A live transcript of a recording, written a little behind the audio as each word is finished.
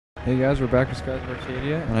Hey guys, we're back with Skies of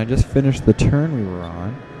Arcadia, and I just finished the turn we were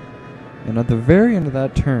on. And at the very end of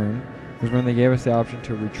that turn was when they gave us the option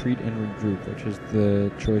to retreat and regroup, which is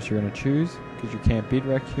the choice you're going to choose, because you can't beat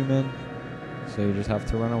Wreck Human, so you just have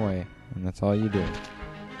to run away, and that's all you do.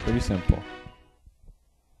 Pretty simple.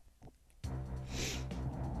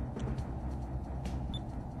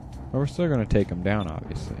 But we're still going to take him down,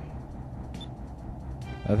 obviously.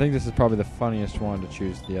 I think this is probably the funniest one to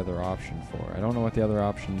choose the other option for. I don't know what the other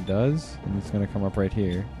option does, and it's going to come up right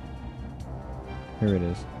here. Here it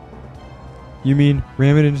is. You mean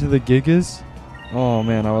ram it into the gigas? Oh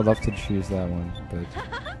man, I would love to choose that one, but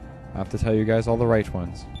I have to tell you guys all the right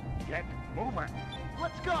ones. Get moving.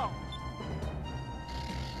 Let's go.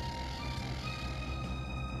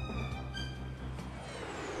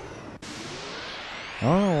 I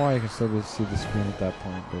don't know why you can still see the screen at that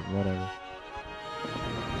point, but whatever.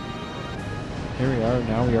 Here we are,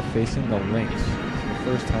 now we are facing the Lynx. It's the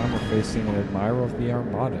first time we're facing an admiral of the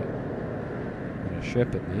Armada. In a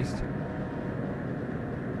ship, at least.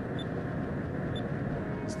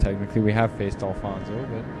 So technically we have faced Alfonso,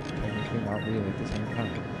 but technically not really at the same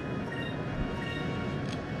time.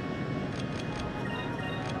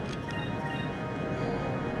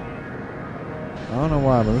 I don't know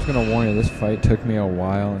why, but I'm just going to warn you, this fight took me a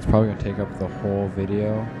while, and it's probably going to take up the whole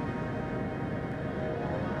video.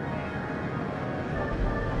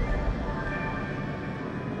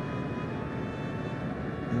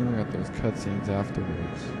 And we got those cutscenes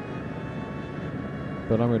afterwards.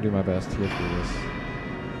 But I'm going to do my best to get through this.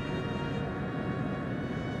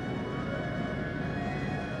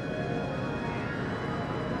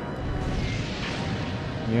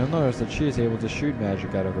 You'll notice that she is able to shoot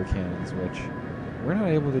magic out of her cannons, which we're not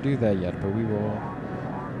able to do that yet, but we will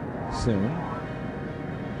soon.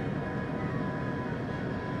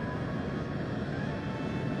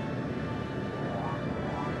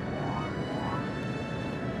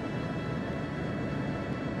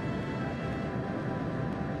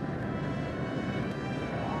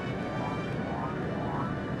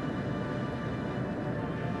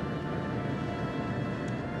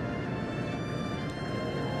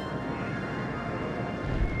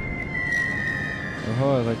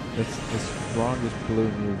 Oh, like it's the strongest blue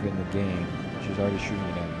move in the game. She's already shooting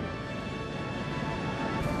it at me.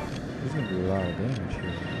 There's gonna be a lot of damage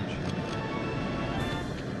here.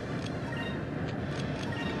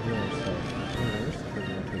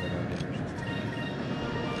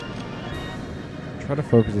 Try to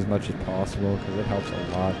focus as much as possible because it helps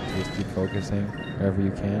a lot to just keep focusing wherever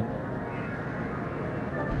you can.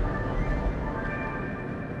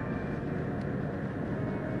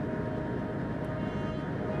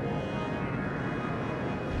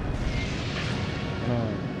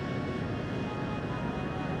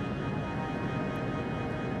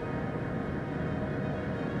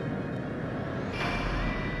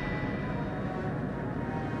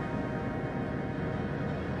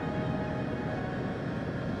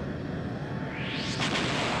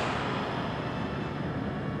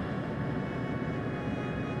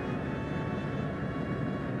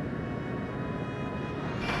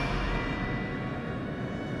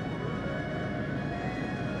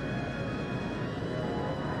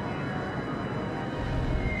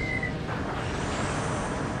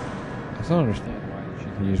 I don't understand why she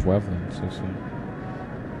can use Wevlin so soon.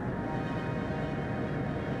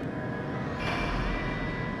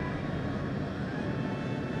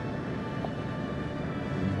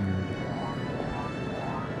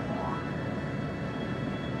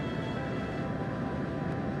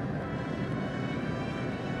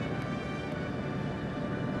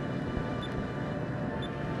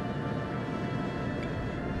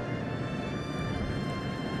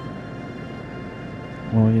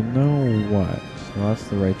 Well, you know what? Well, that's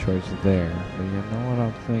the right choice there. But you know what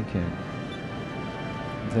I'm thinking?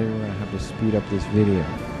 I think we're going to have to speed up this video.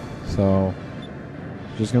 So,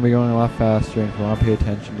 just going to be going a lot faster, and if you want to pay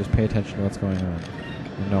attention, just pay attention to what's going on.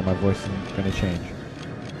 And no, my voice isn't going to change.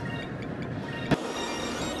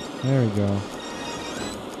 There we go.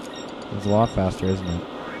 It's a lot faster, isn't it?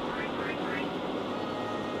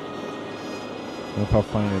 Look how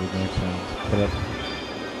funny the game sounds. Put it.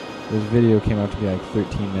 This video came out to be like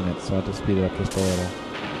 13 minutes, so I had to speed it up just a little.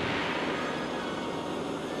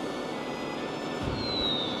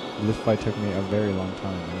 This fight took me a very long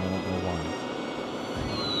time, and I don't know why.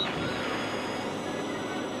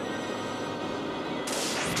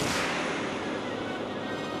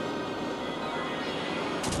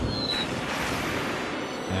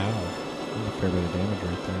 Ow. That's a fair bit of damage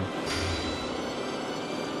right there.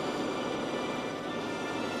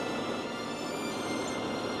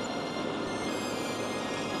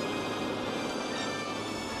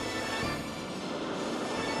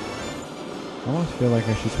 I almost feel like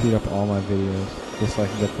I should speed up all my videos just so I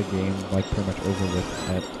can get the game like pretty much over with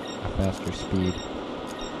at a faster speed.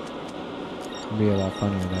 It'd be a lot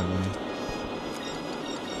funnier that way.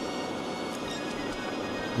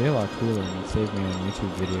 It'd be a lot cooler and it'd save me on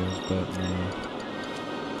YouTube videos, but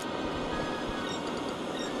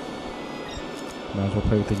might as well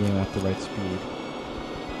play with the game at the right speed.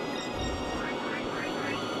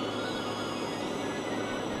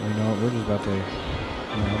 You know what, we're just about to...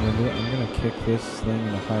 I'm gonna kick this thing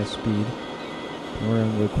into high speed. We're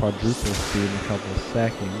gonna go quadruple speed in a couple of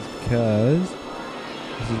seconds because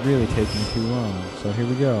this is really taking too long. So here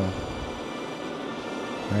we go.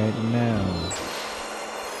 Right now.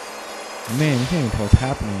 Man, you can't even tell what's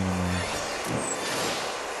happening anymore.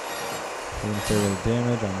 We're gonna take a little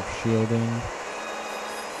damage. I'm shielding.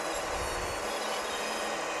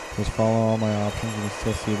 Just follow all my options. You can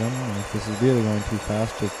still see them. And if this is really going too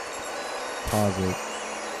fast, just pause it.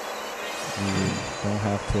 You don't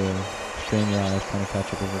have to strain your eyes trying to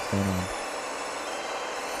catch up with what's going on.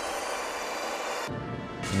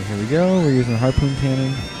 And here we go. We're using harpoon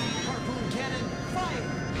cannon. Harpoon cannon, fire!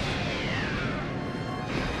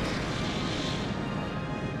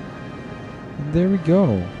 And there we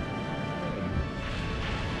go.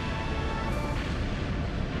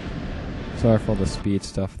 Sorry for all the speed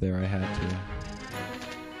stuff there. I had to.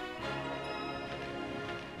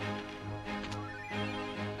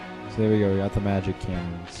 So there we go. We got the magic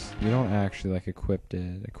cannons. You don't actually like equip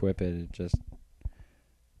it.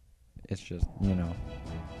 It's just, you know.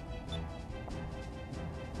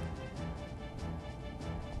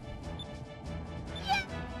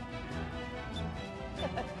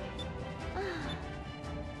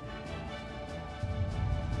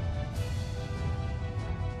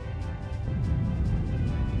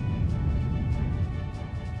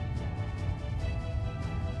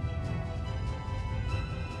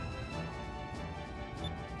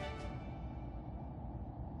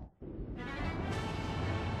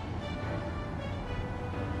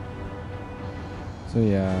 So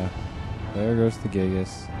yeah, there goes the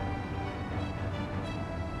Gigas.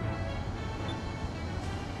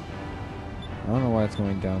 I don't know why it's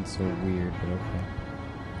going down so weird, but okay.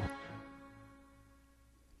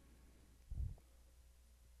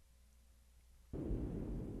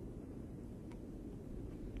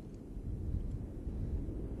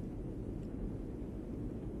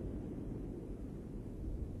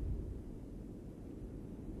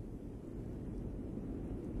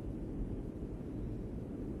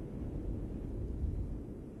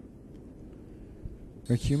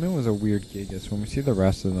 The human was a weird Gigas. When we see the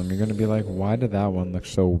rest of them, you're going to be like, why did that one look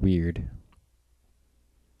so weird?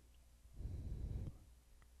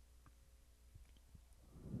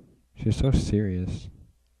 She's so serious.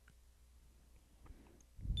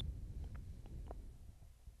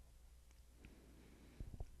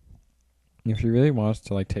 If she really wants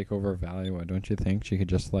to like take over Valua, don't you think she could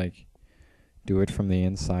just like do it from the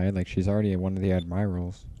inside? Like she's already one of the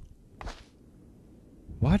admirals.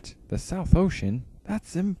 What? The South Ocean?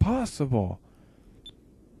 That's impossible.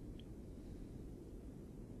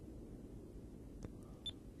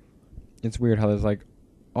 It's weird how there's like,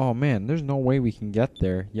 oh man, there's no way we can get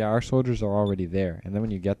there. Yeah, our soldiers are already there. And then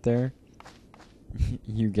when you get there,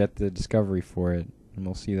 you get the discovery for it. And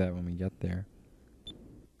we'll see that when we get there.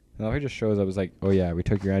 Now if it just shows up, it's like, oh yeah, we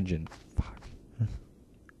took your engine. Fuck.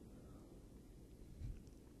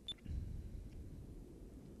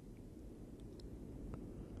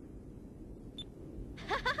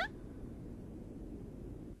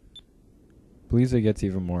 Bliza gets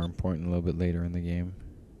even more important a little bit later in the game.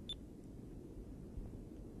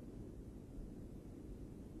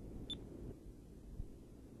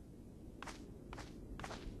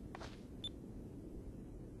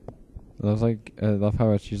 I love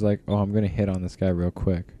how she's like, oh, I'm gonna hit on this guy real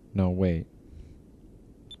quick. No, wait.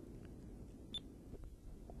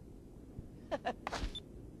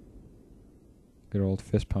 Good old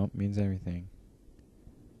fist pump means everything.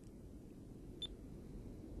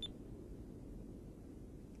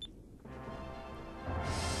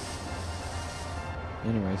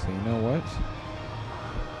 Anyway, so you know what?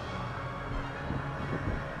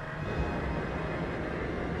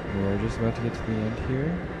 We're just about to get to the end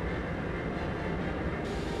here.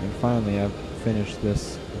 And finally, I've finished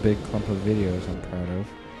this big clump of videos I'm proud of.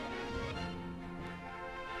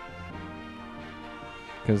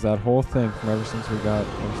 Because that whole thing from ever since we got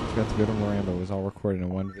to go to Maramba was all recorded in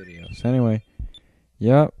one video. So anyway,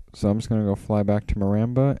 yep. So I'm just going to go fly back to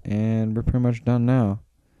Maramba, and we're pretty much done now.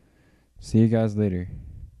 See you guys later.